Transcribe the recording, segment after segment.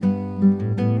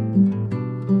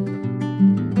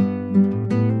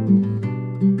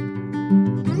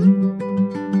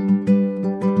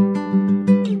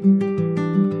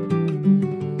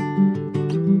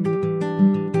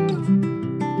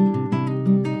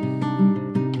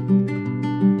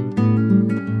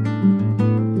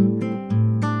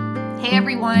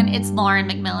everyone, it's Lauren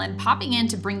McMillan popping in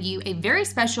to bring you a very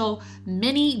special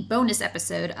mini bonus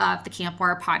episode of the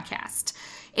CampWire podcast.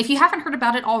 If you haven't heard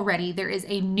about it already, there is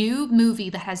a new movie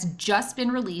that has just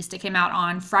been released. It came out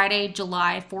on Friday,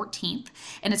 July 14th,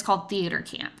 and it's called Theater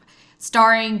Camp,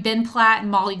 starring Ben Platt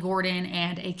and Molly Gordon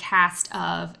and a cast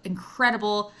of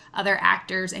incredible other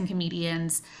actors and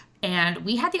comedians. And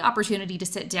we had the opportunity to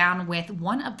sit down with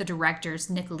one of the directors,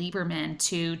 Nick Lieberman,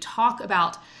 to talk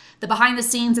about the behind the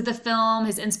scenes of the film,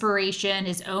 his inspiration,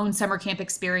 his own summer camp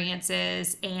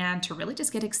experiences, and to really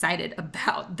just get excited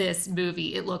about this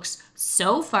movie. It looks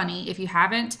so funny. If you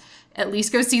haven't, at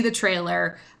least go see the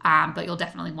trailer, but you'll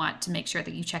definitely want to make sure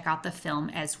that you check out the film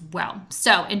as well.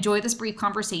 So enjoy this brief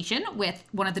conversation with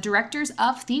one of the directors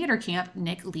of Theater Camp,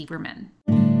 Nick Lieberman.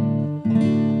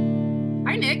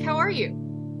 Hi, Nick. How are you?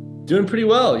 Doing pretty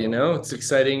well, it's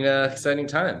exciting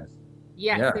time.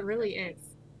 Yes, Yeah. It really is.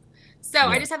 So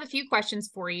I just have a few questions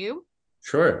for you.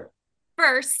 Sure.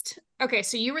 First, okay,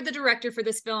 so you were the director for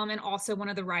this film and also one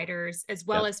of the writers, as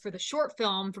well as for the short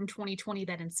film from 2020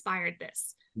 that inspired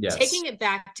this. Yes. Taking it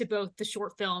back to both the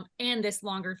short film and this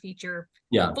longer feature,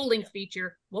 full-length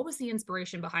feature, what was the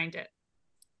inspiration behind it?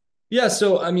 Yeah,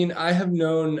 so I have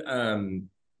known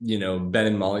Ben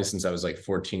and Molly since I was like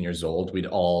 14 years old. We'd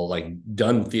all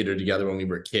done theater together when we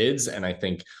were kids, and I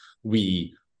think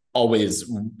we always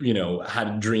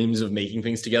had dreams of making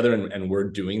things together, and we're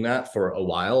doing that for a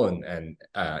while,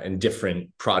 and different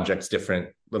projects, different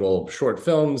little short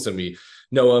films. And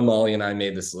Noah, Molly, and I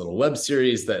made this little web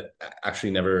series that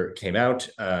actually never came out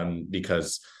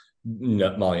because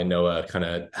Molly and Noah kind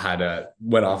of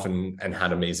went off and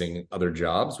had amazing other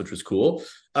jobs, which was cool.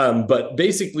 But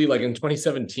basically, in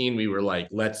 2017, we were like,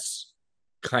 let's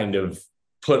kind of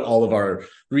put all of our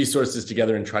resources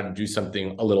together and try to do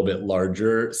something a little bit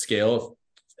larger scale.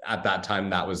 At that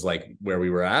time, that was where we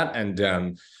were at.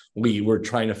 And we were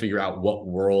trying to figure out what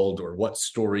world or what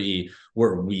story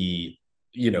were we,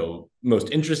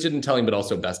 most interested in telling, but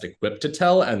also best equipped to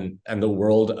tell. And the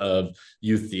world of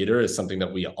youth theater is something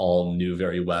that we all knew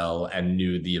very well and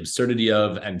knew the absurdity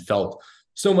of and felt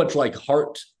so much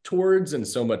heart towards and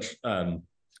so much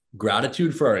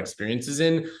gratitude for our experiences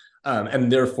in.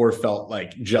 And therefore felt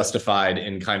justified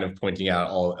in kind of pointing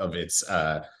out all of its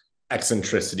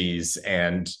eccentricities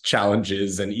and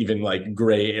challenges and even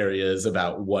gray areas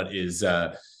about what is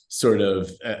sort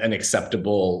of an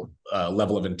acceptable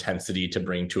level of intensity to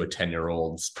bring to a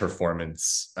 10-year-old's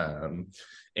performance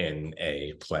in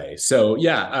a play. So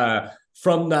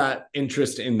from that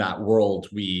interest in that world,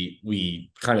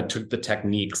 we kind of took the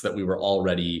techniques that we were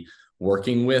already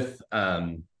working with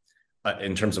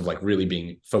in terms of really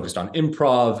being focused on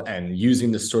improv and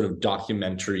using this sort of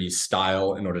documentary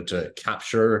style in order to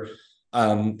capture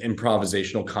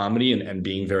improvisational comedy and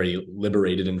being very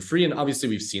liberated and free. And obviously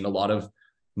we've seen a lot of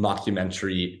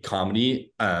mockumentary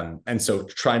comedy. And so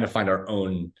trying to find our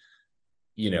own,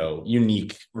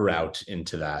 unique route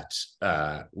into that.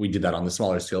 We did that on the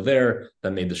smaller scale there,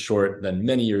 then made the short, then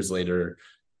many years later,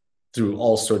 through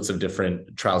all sorts of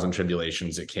different trials and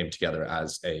tribulations, it came together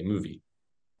as a movie.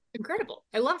 Incredible.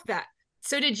 I love that.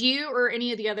 So did you or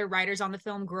any of the other writers on the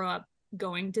film grow up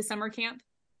going to summer camp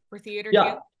or theater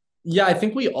camp? Yeah, I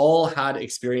think we all had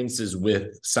experiences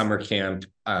with summer camp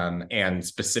and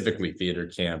specifically theater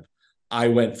camp. I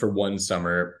went for one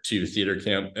summer to theater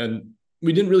camp, and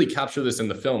we didn't really capture this in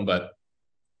the film, but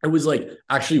it was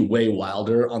actually way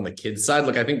wilder on the kids' side.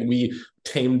 I think we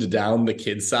tamed down the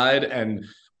kids' side and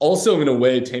also in a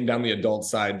way tamed down the adult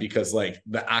side because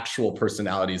the actual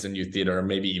personalities in youth theater are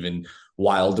maybe even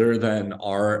wilder than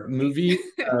our movie.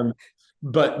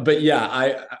 But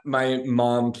yeah, my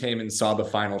mom came and saw the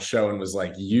final show and was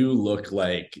like, you look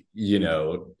like,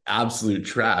 absolute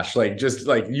trash.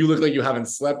 You look like you haven't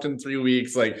slept in 3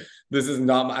 weeks. This is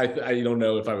not, I don't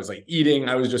know if I was eating.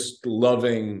 I was just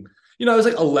loving, I was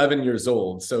 11 years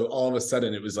old. So all of a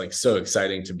sudden it was so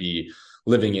exciting to be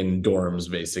living in dorms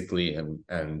basically.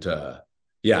 And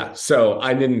so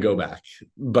I didn't go back,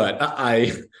 but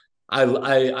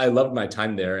I loved my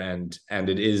time there. And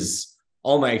it is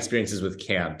all my experiences with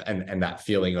camp and that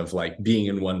feeling of being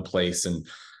in one place and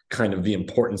kind of the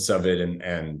importance of it.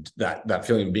 And that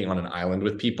feeling of being on an island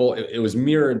with people, it was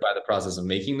mirrored by the process of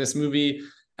making this movie.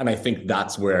 And I think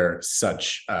that's where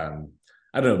such,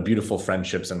 beautiful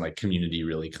friendships and community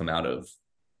really come out of.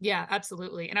 Yeah,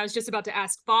 absolutely. And I was just about to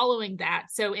ask following that.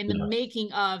 So in the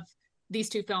making of these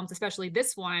two films, especially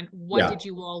this one, what did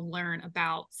you all learn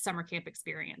about summer camp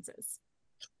experiences?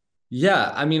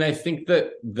 Yeah, I think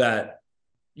that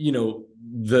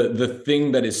the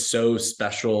thing that is so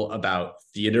special about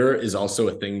theater is also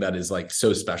a thing that is like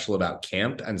so special about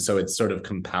camp. And so it's sort of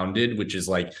compounded, which is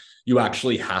like you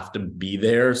actually have to be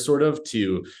there sort of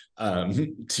to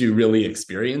really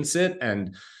experience it.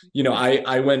 And,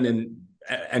 I went and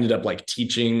ended up like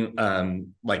teaching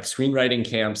like screenwriting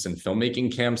camps and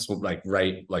filmmaking camps like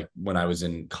when I was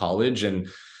in college. And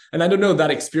I don't know,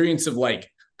 that experience of like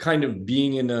kind of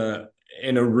being in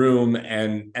a room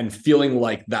and feeling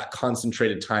like that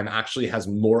concentrated time actually has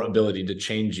more ability to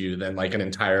change you than like an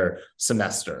entire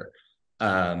semester,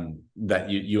 that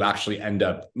you actually end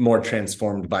up more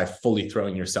transformed by fully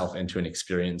throwing yourself into an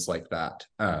experience like that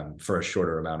for a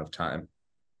shorter amount of time.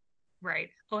 Right.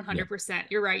 100%.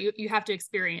 You're right. You have to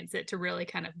experience it to really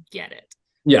kind of get it.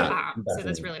 Yeah. So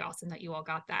that's really awesome that you all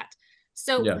got that.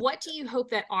 So what do you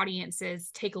hope that audiences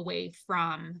take away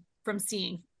from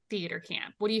seeing theater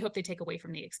camp? What do you hope they take away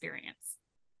from the experience?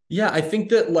 Yeah, I think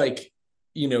that like,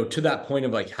 to that point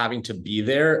of like having to be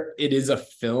there, it is a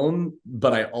film,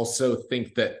 but I also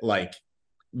think that like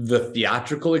the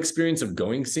theatrical experience of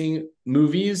seeing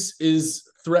movies is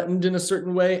threatened in a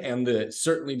certain way, and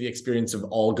certainly the experience of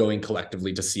all going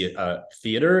collectively to see a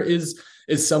theater is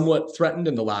somewhat threatened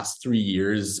in the last 3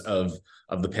 years of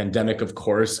the pandemic, of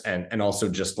course, and also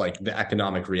just like the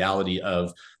economic reality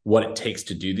of what it takes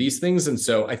to do these things. And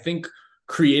so I think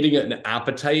creating an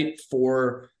appetite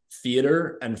for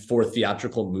theater and for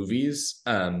theatrical movies,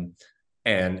 and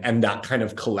that kind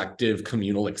of collective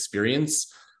communal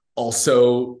experience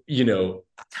also,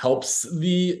 helps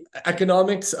the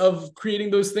economics of creating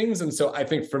those things. And so I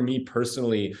think for me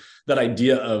personally, that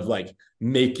idea of like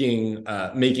making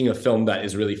a film that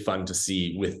is really fun to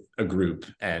see with a group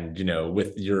and,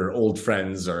 with your old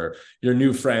friends or your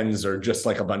new friends or just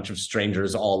like a bunch of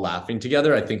strangers all laughing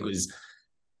together, I think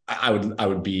I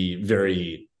would be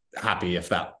very happy if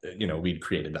that, we'd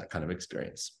created that kind of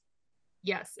experience.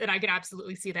 Yes, and I can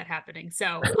absolutely see that happening.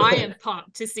 So I am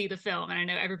pumped to see the film, and I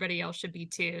know everybody else should be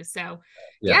too. So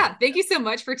yeah, thank you so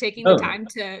much for taking the time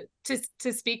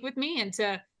to speak with me and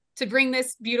to bring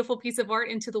this beautiful piece of art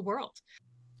into the world.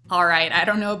 All right, I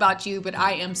don't know about you, but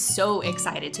I am so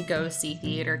excited to go see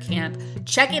Theater Camp.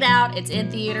 Check it out. It's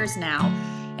in theaters now.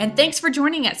 And thanks for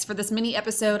joining us for this mini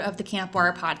episode of the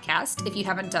CampWire podcast. If you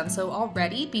haven't done so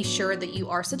already, be sure that you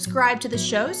are subscribed to the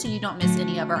show so you don't miss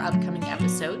any of our upcoming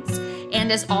episodes.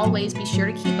 And as always, be sure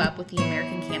to keep up with the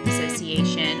American Camp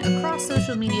Association across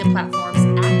social media platforms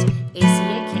at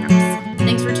ACA Camp.